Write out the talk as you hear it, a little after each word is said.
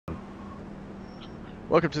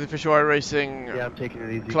Welcome to the official Iracing Yeah, I'm taking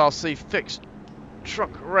it easy. Class C fixed truck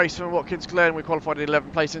race from Watkins, Glen. We qualified in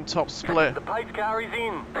 11th place in top split. The pace car is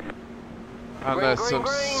in. And there's some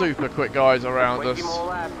super quick guys around us.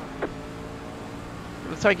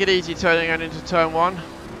 We'll take it easy turning and into turn 1.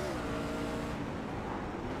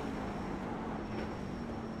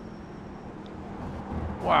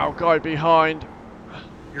 Wow, guy behind.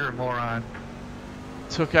 You're a moron.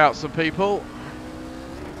 Took out some people.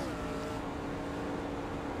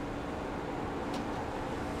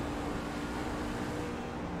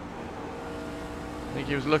 I think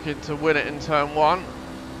he was looking to win it in turn 1.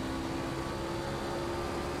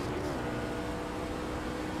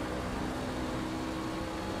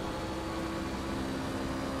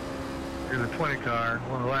 Here's a 20 car,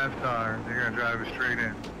 one of the last cars. They're going to drive it straight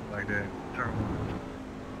in like that. Turn 1.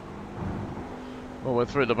 Well, we're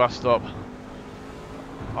through the bus stop.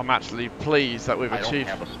 I'm actually pleased that we've achieved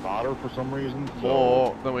I don't have a spotter for some reason.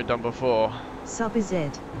 more than we've done before. Sub is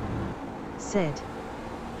Ed. Said.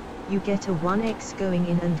 You get a 1x going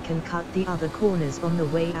in and can cut the other corners on the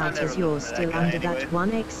way out as you're still under that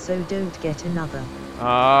 1x, so don't get another.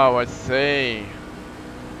 Oh, I see.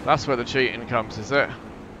 That's where the cheating comes, is it?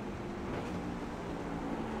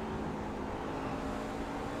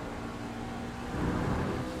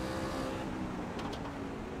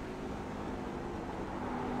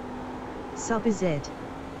 Sub is Ed.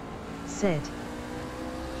 Said.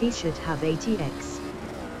 He should have 80x.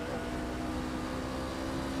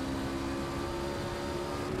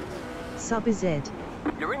 Sub is Ed.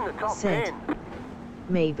 You're in the top Said. 10.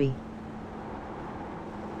 Maybe.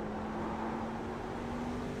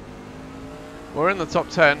 We're in the top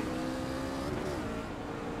 10.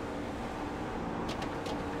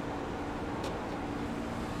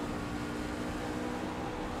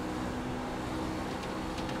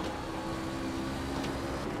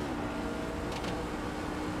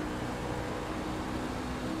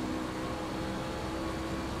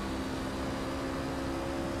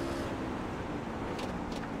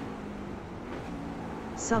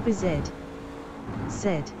 Sub is Ed.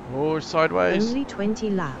 Said. Oh, sideways. Only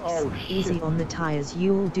 20 laps. Oh, Easy on the tires,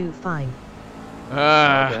 you'll do fine. What the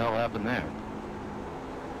Ah, hell happened there?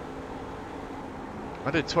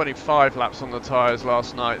 I did 25 laps on the tyres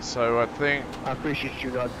last night, so I think I appreciate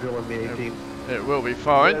you not drilling me, 18. it will be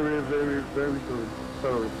fine. Very, very, very good.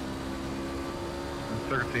 Sorry.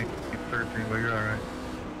 13, but you're alright.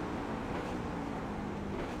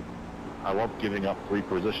 I love giving up 3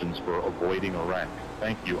 positions for avoiding a wreck.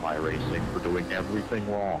 Thank you, Iracing, for doing everything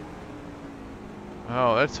wrong.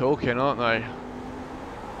 Oh, they're talking, aren't they?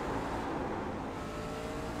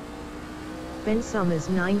 Ben Summers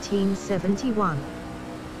 1971.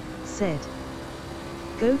 Said.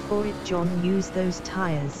 Go for it, John, use those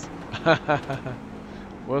tires.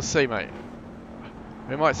 We'll see, mate.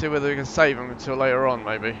 We might see whether we can save them until later on,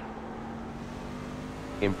 maybe.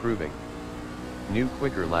 Improving. New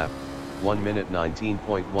quicker lap, 1 minute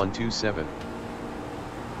 19.127.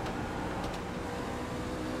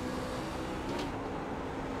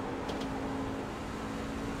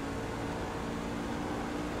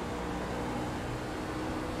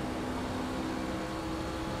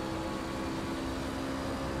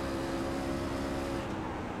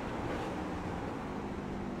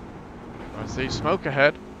 I see smoke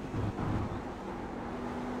ahead.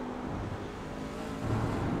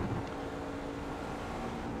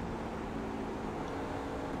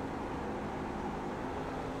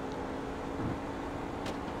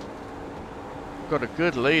 Got a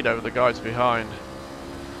good lead over the guys behind.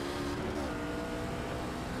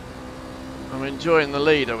 I'm enjoying the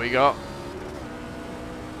leader we got.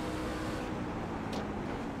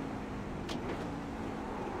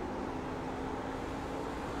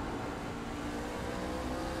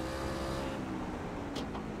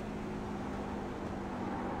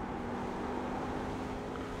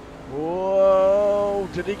 Whoa,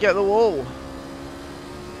 did he get the wall?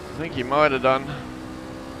 I think he might have done.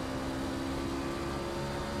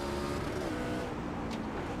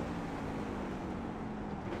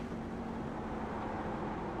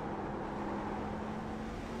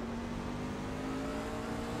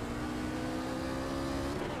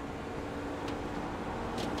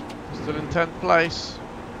 Still in 10th place.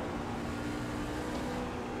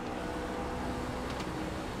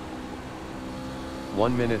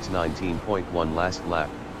 One minute 19.1 last lap.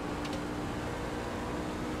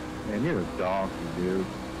 Man, you're a donkey, dude.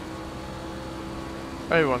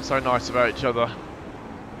 Everyone's so nice about each other.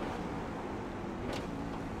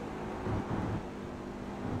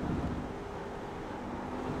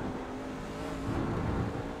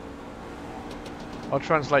 I'll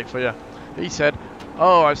translate for you. He said,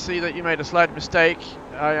 Oh, I see that you made a slight mistake.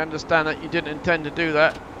 I understand that you didn't intend to do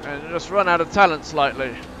that and just run out of talent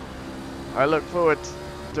slightly. I look forward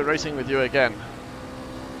to racing with you again.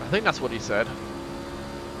 I think that's what he said.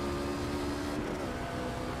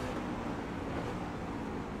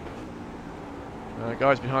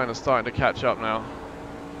 Guys behind are starting to catch up now.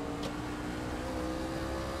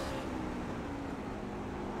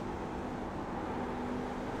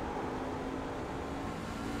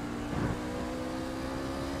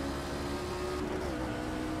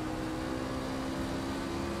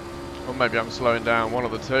 Or maybe I'm slowing down, one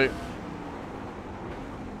of the two.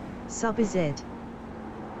 SubZ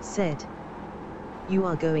said, "You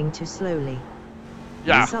are going too slowly."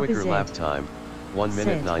 Yeah. Sub Quicker Z lap time, 1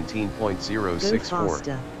 minute said, 19.064. "Go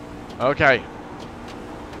faster." Okay.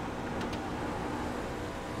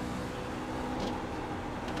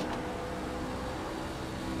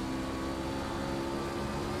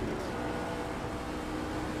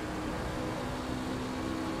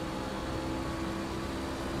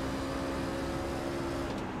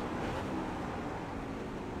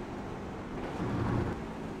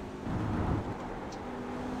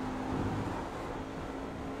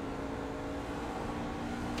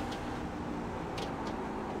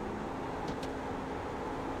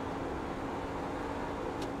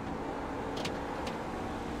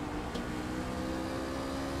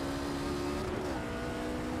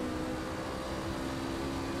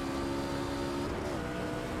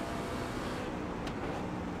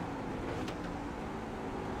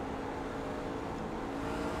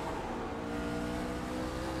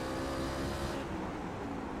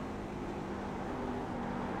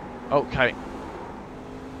 Okay. Hey,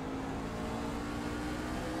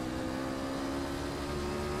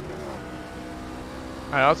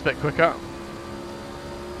 that's a bit quicker.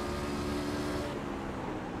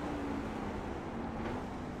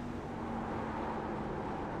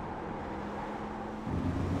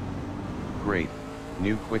 Great.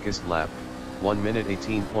 New quickest lap, 1 minute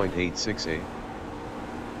 18.868.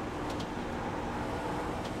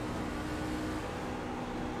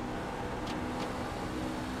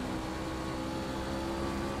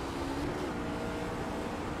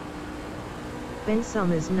 Ben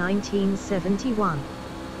Summers 1971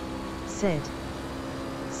 said,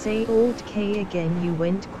 "Say old K again, you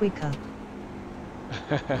went quicker."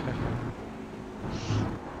 I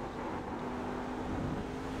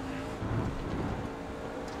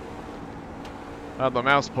had the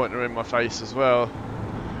mouse pointer in my face as well,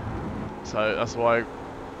 so that's why I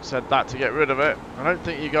said that to get rid of it. I don't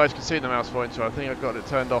think you guys can see the mouse pointer. I think I've got it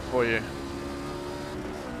turned off for you.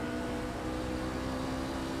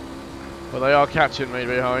 But they are catching me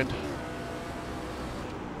behind.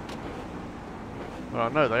 Well,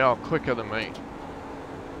 no, they are quicker than me.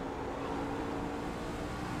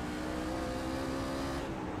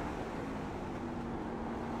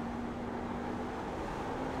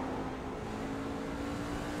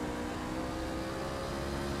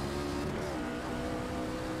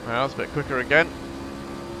 Well, it's a bit quicker again.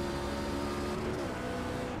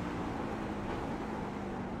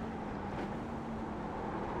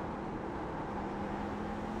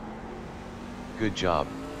 Good job.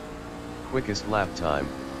 Quickest lap time,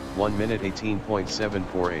 1 minute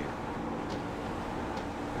 18.748.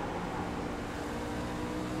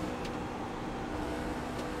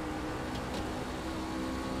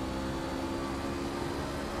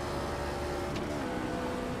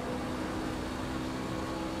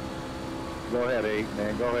 Go ahead, 8,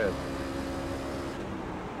 man, go ahead.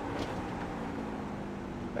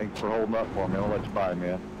 Thanks for holding up for me. I'll let you by,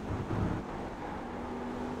 man.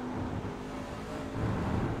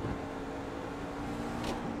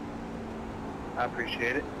 I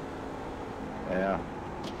appreciate it. Yeah.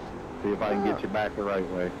 See if I can get you back the right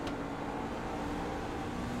way.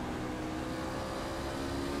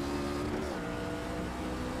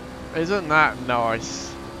 Isn't that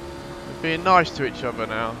nice? We're being nice to each other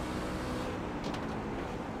now.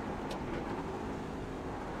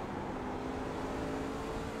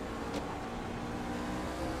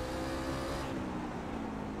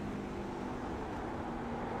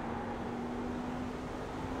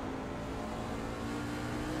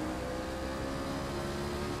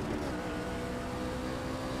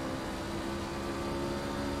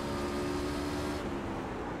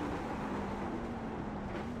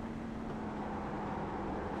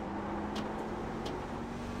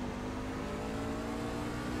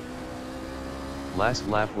 Last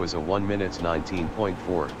lap was a 1 minute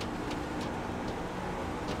 19.4.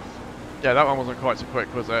 Yeah, that one wasn't quite so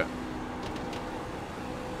quick, was it?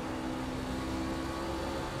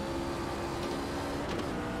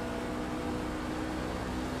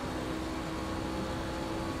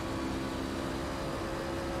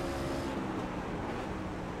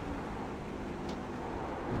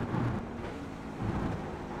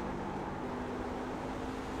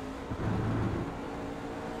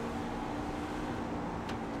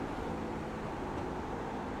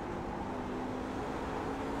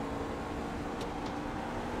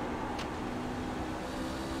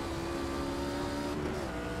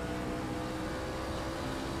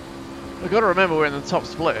 we've got to remember we're in the top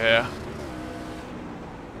split here.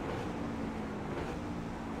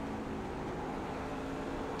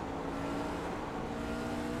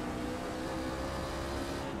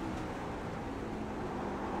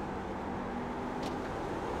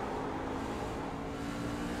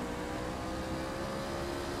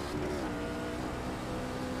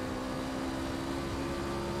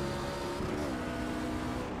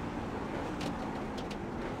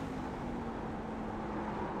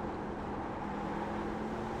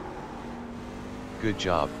 Good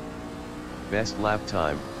job. Best lap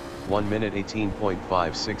time, 1 minute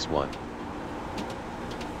 18.561.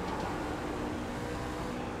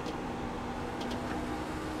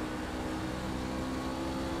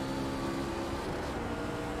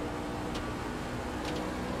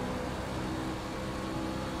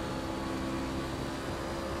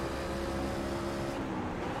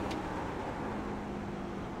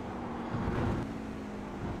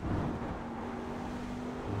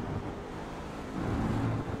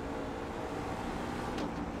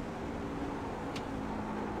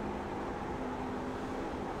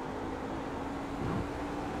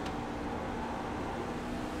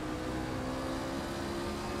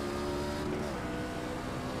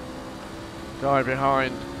 Guy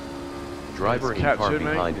behind. Driver in car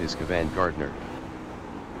behind is Van Gardner.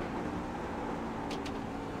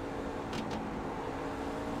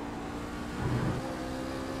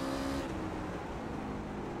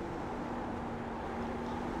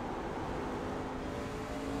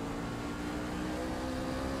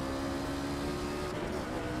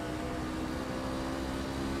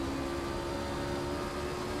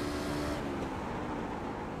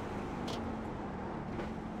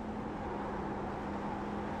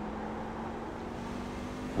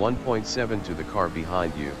 .7 to the car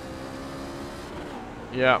behind you.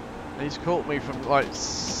 Yeah, he's caught me from like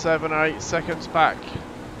 7 or 8 seconds back.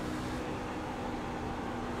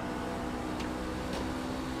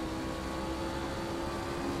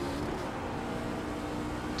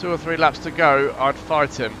 Two or 3 laps to go, I'd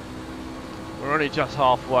fight him. We're only just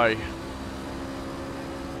halfway.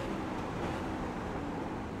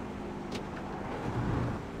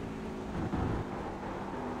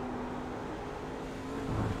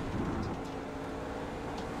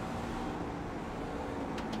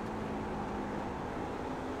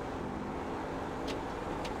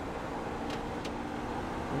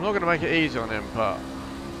 I'm not going to make it easy on him, but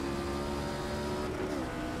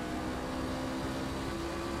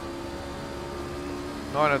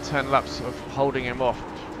 9 or 10 laps of holding him off.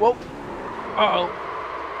 Whoa!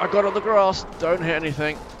 Uh-oh! I got on the grass. Don't hit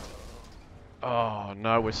anything. Oh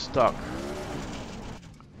no, we're stuck.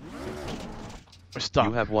 We're stuck.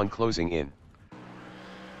 You have one closing in.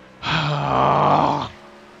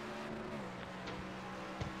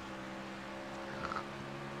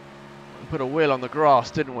 Put a wheel on the grass,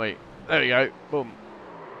 didn't we? There we go. Boom.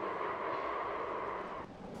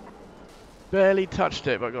 Barely touched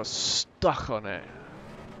it, but got stuck on it.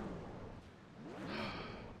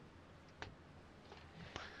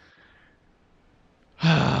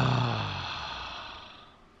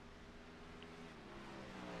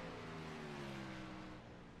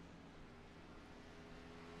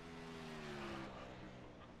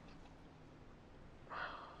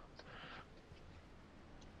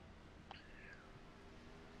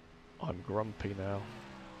 I'm grumpy now.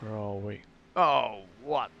 Where are we? Oh,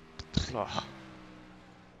 what? Ugh.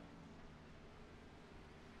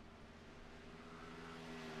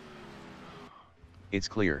 It's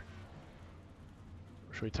clear.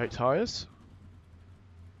 Should we take tyres?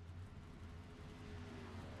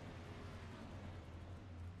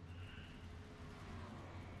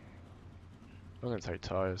 I'm going to take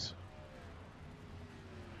tyres.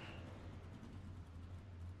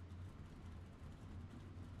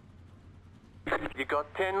 You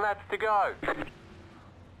got 10 laps to go.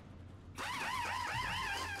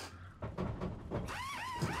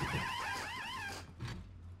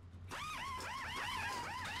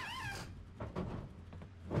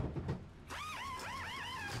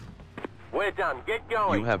 We're done. Get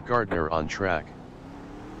going. You have Gardner on track.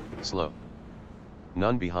 Slow.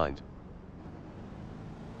 None behind.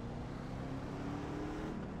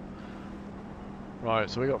 Right,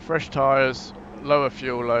 so we got fresh tyres, lower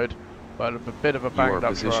fuel load, but a bit of a banged up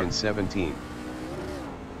truck. Position 17.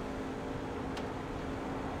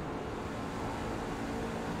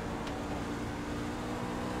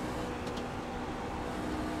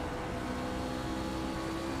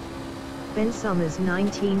 Ben Summers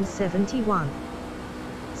 1971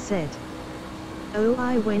 said, "Oh,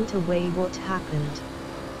 I went away, what happened?"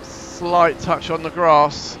 Slight touch on the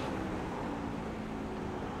grass.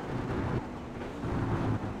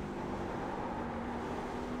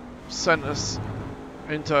 sent us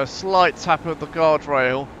into a slight tap of the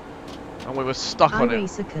guardrail, and we were stuck on it.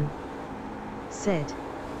 Iracing said.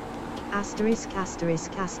 Asterisk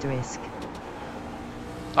asterisk asterisk.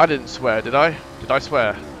 I didn't swear, did I? Did I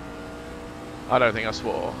swear? I don't think I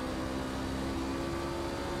swore.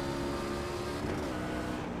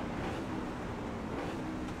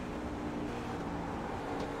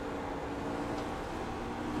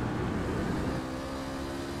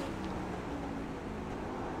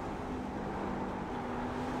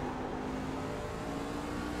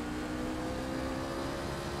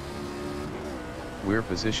 We're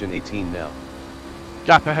position 18 now.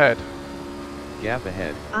 Gap ahead. Gap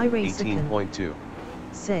ahead. Iracing 18.2.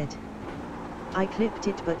 said. I clipped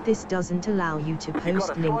it, but this doesn't allow you to got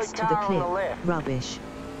post a links to slow the car on the clip. left. Rubbish.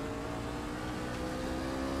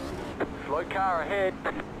 Slow car ahead.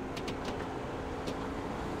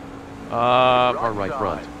 Car right side.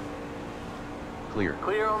 front. Clear.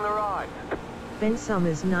 Clear on the right. Ben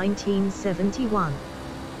Summers 1971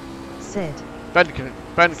 said. Ben can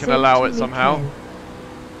 "Send allow to it me, somehow. Glen."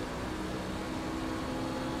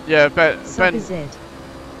 Yeah, Ben Subz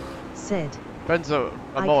said. Ben's a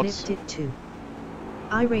I mod. clipped it too.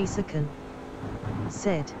 Iracing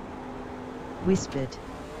said. Whispered.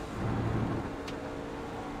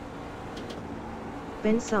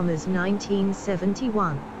 Ben Summers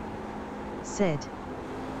 1971 said.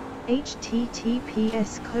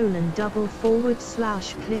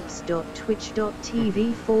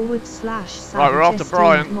 https://clips.twitch.tv// Right, we're after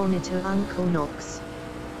Brian. monitor Uncle Knox.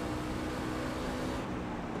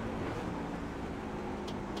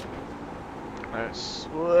 That's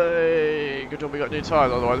way good job we got new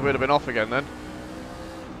tyres, otherwise we'd have been off again then.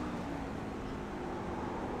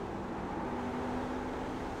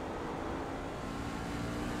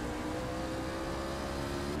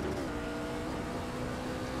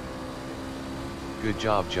 Good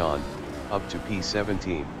job, John. Up to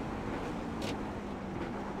P17.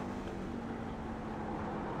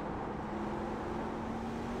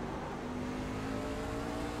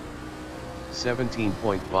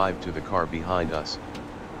 .5 to the car behind us.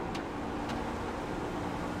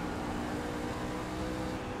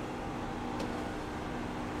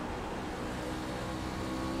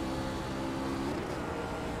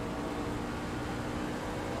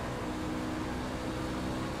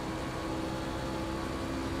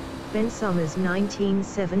 Ben Summers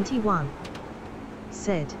 1971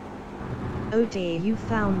 said. Oh dear, you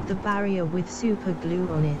found the barrier with super glue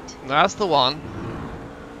on it. That's the one.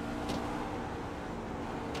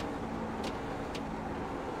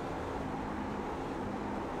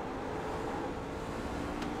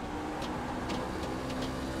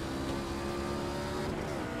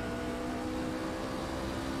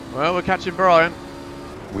 Well, we're catching Brian.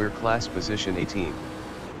 We're class position 18.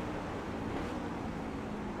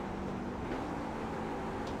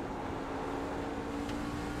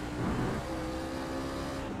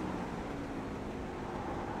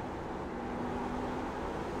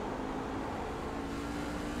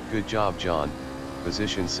 Good job, John.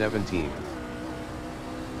 Position 17.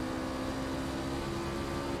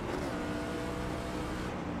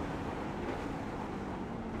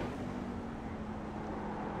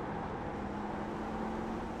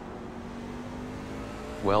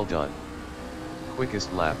 Well done.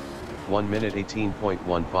 Quickest lap, 1 minute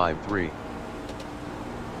 18.153.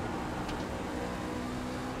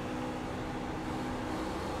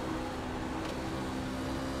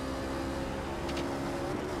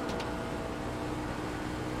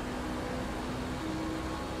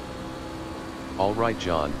 All right,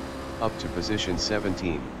 John, up to position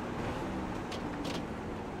 17.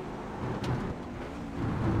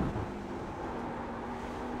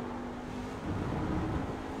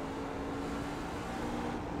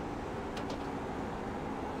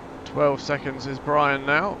 "12 seconds is Brian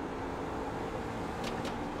now.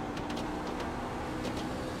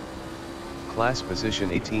 Class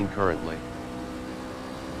position 18 currently.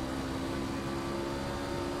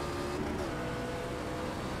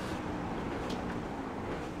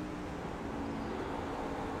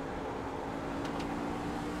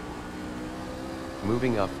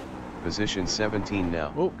 Moving up, position 17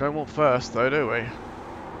 now. Oh, don't want first though, do we?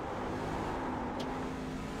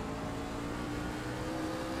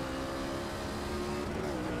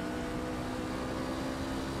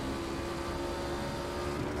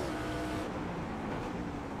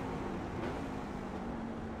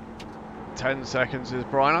 "10 seconds is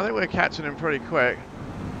Brian. I think we're catching him pretty quick.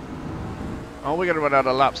 Oh, we're going to run out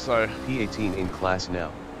of laps though. P18 in class now.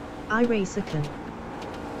 Iracing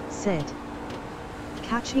said.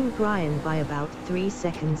 Catching Brian by about 3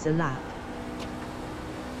 seconds a lap.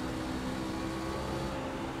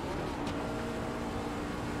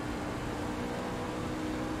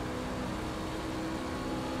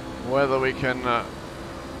 Whether we can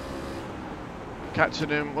catching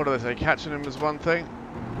him, what do they say, catching him is one thing.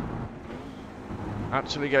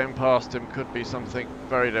 Actually getting past him could be something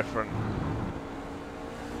very different.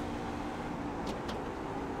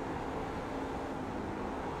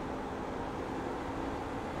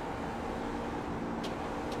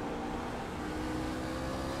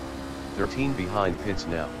 Behind pits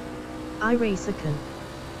now. Iracing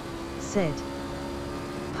said,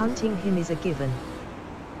 punting him is a given.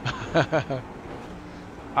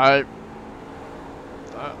 I'll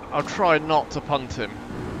try not to punt him.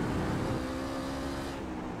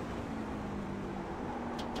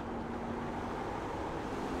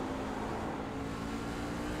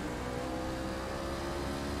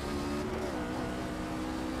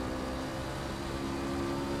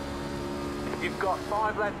 You've got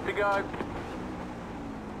 5 laps to go.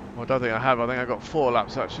 Well, I don't think I have. I think I got 4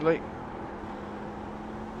 laps actually.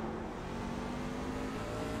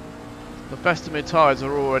 The best of my tyres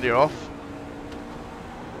are already off.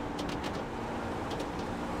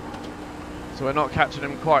 So we're not catching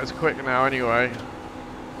him quite as quick now anyway.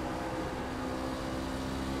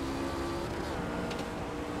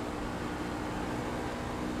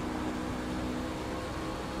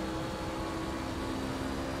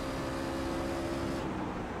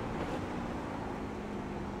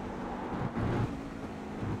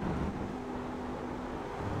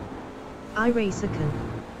 Iracing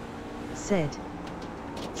said,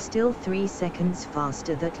 still 3 seconds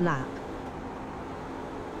faster that lap.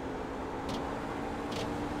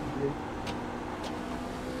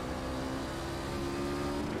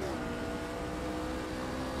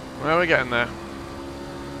 Well, we're getting there.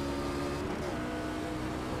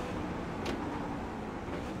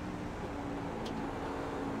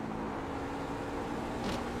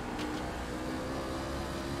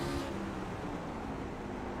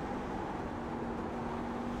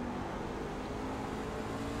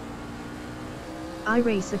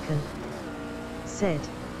 Iracing said,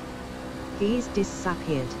 he's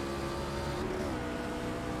disappeared.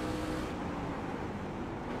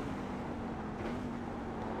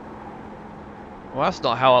 Well, that's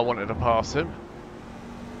not how I wanted to pass him.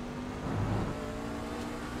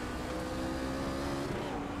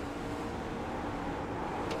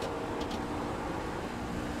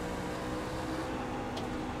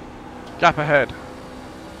 Gap ahead.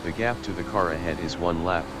 The gap to the car ahead is 1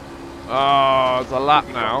 lap. Oh, it's a lap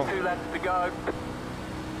now. 2 laps to go.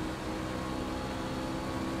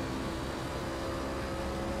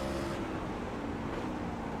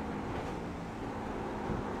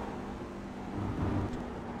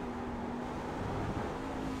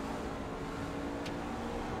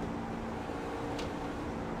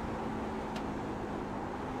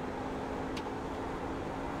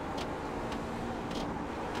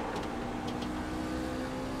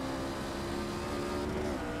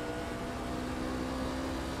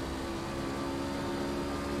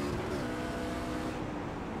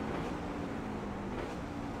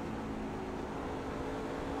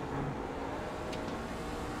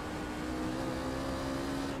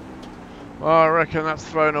 Well, I reckon that's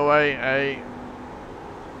thrown away a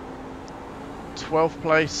 12th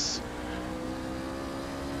place,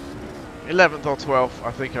 11th or 12th I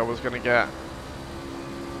think I was going to get.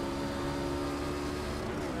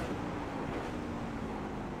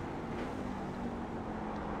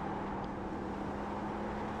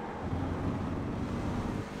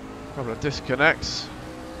 Couple of disconnects.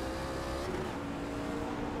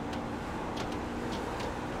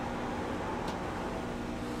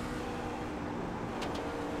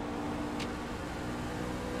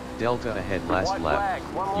 Delta ahead last lap.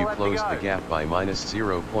 You closed the gap by minus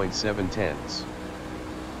 0.7 tenths.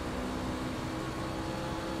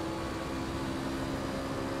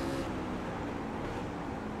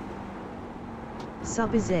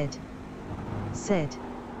 Sub-Z said,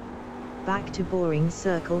 back to boring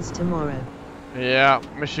circles tomorrow. Yeah,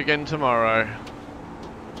 Michigan tomorrow.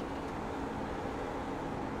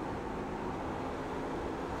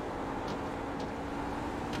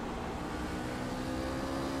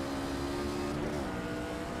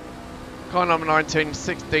 Car number 19,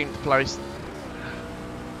 16th place.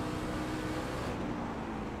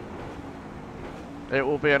 It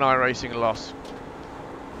will be an Iracing loss.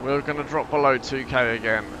 We're going to drop below 2k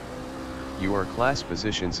again. You are class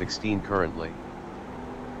position 16 currently.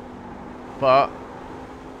 But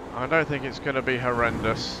I don't think it's going to be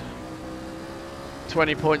horrendous.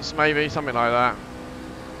 20 points maybe, something like that.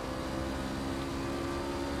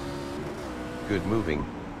 Good moving,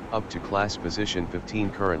 up to class position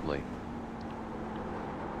 15 currently.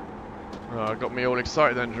 Oh, got me all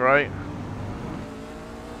excited then, Dre.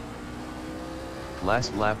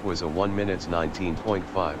 Last lap was a 1 minute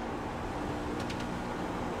 19.5.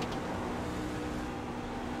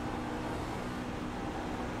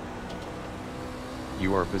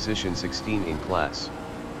 You are position 16 in class.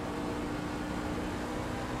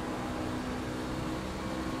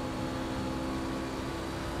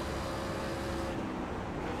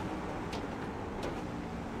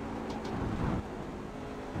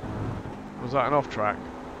 Was that an off track?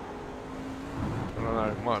 I don't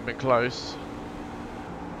know, might have been close.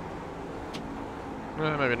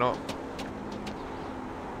 Maybe not.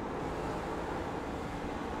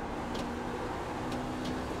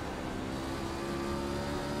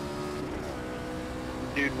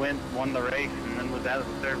 Dude won the race and then was out of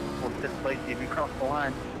the third before fifth place even crossed the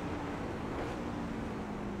line.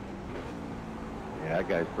 Yeah, that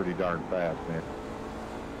guy's pretty darn fast, man.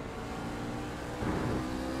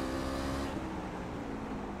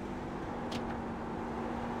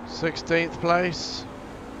 Sixteenth place.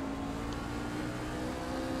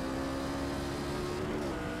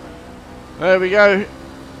 There we go.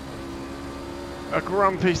 A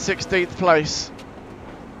grumpy 16th place.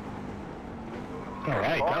 All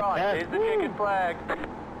right, Alright, there's the checkered flag.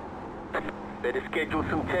 Better schedule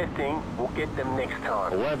some testing. We'll get them next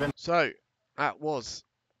time. 11. So, that was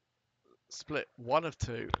split 1 of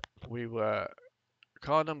 2. We were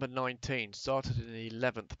car number 19, started in the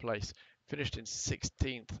 11th place, finished in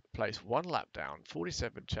 16th place, 1 lap down,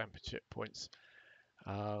 47 championship points.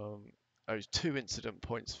 Those 2 incident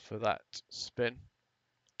points for that spin.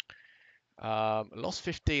 Lost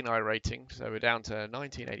 15 iRating, so we're down to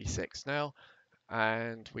 1986 now,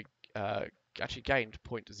 and we actually gained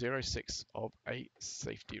 0.06 of a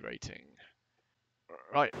safety rating.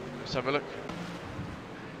 Right, let's have a look.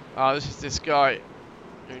 This is this guy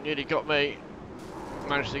who nearly got me.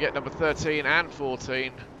 Managed to get number 13 and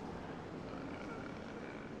 14.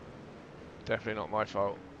 Definitely not my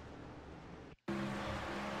fault.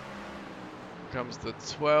 Comes the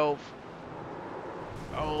 12.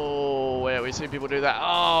 Oh, yeah, we've seen people do that.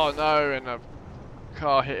 Oh no, and a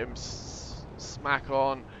car hit him smack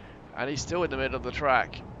on, and he's still in the middle of the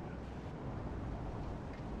track.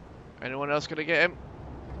 Anyone else gonna get him?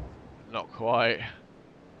 Not quite.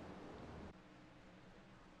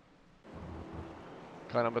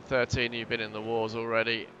 Car number 13, you've been in the wars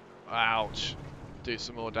already. Ouch. Do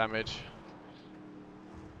some more damage.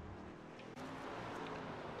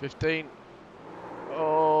 15.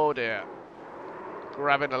 Oh dear.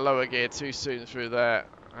 Grabbing a lower gear too soon through there.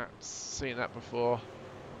 I've seen that before.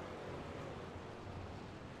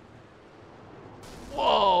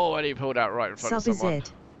 Whoa, and he pulled out right in front of someone.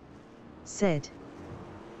 Said,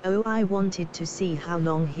 oh, I wanted to see how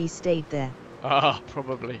long he stayed there. Ah,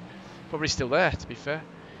 probably still there, to be fair.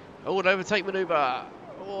 Oh, an overtake maneuver.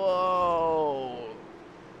 Whoa.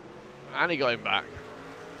 And he got him back.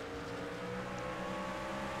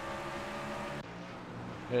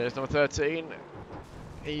 Here's number 13.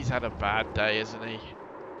 He's had a bad day, isn't he?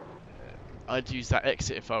 I'd use that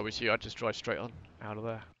exit if I was you. I'd just drive straight on out of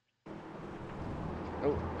there.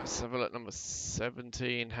 Oh, let's have a look. Number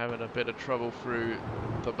 17 having a bit of trouble through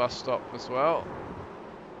the bus stop as well.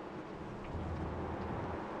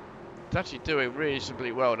 It's actually doing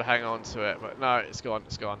reasonably well to hang on to it, but no, it's gone,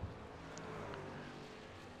 it's gone.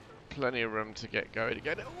 Plenty of room to get going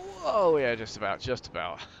again. Whoa, yeah, just about.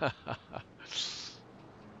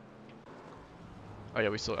 Oh yeah,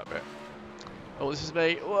 we saw that bit. Oh, this is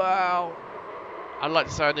me. Wow. I'd like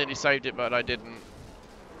to say I nearly saved it, but I didn't.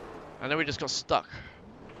 And then we just got stuck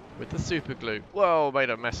with the super glue. Whoa, made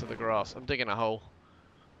a mess of the grass. I'm digging a hole.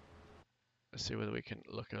 Let's see whether we can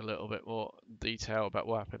look a little bit more detail about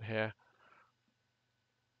what happened here.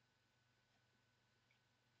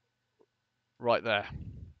 Right there.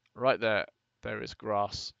 Right there. There is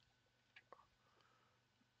grass.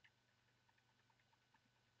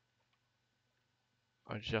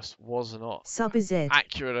 I just was not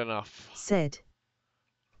accurate enough. Said,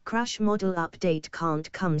 crash model update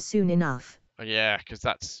can't come soon enough. Yeah, because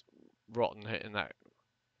that's rotten hitting that.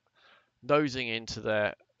 Nosing into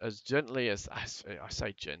there as gently as, I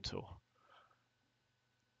say gentle.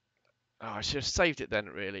 Oh, I should have saved it then,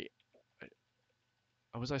 really.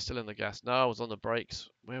 Was I still in the gas? No, I was on the brakes.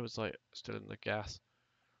 Where was I still in the gas?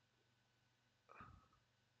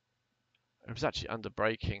 I was actually under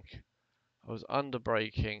braking. I was under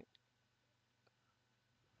braking.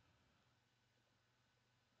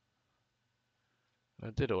 I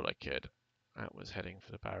did all I could. That was heading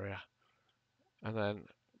for the barrier. And then,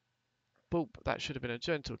 boop, that should have been a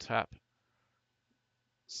gentle tap.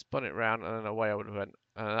 Spun it round and then away I would have went.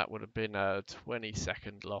 And that would have been a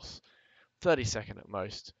 20-second loss. 30-second at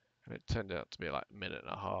most. And it turned out to be like a minute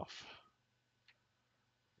and a half.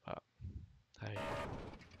 Hey.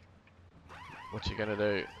 What you gonna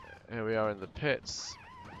do? Here we are in the pits.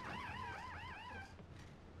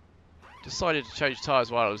 Decided to change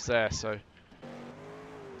tyres while I was there, so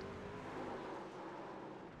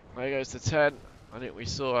there goes the 10. I think we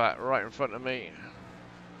saw that right in front of me.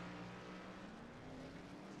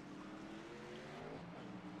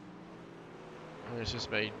 And it's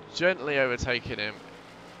just me gently overtaking him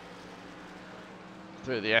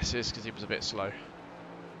through the S's because he was a bit slow.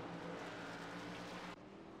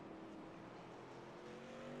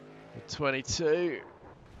 The 22.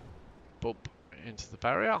 Bump into the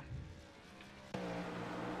barrier.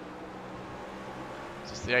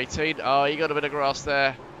 Just the 18. Oh, he got a bit of grass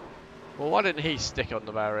there. Well, why didn't he stick on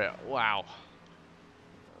the barrier? Wow.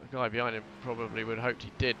 The guy behind him probably would have hoped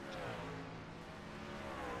he did.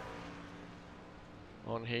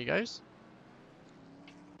 On he goes.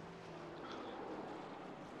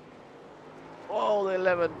 Oh, the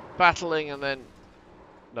 11 battling and then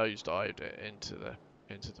nosedived it into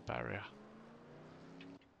the barrier.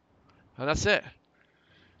 And that's it.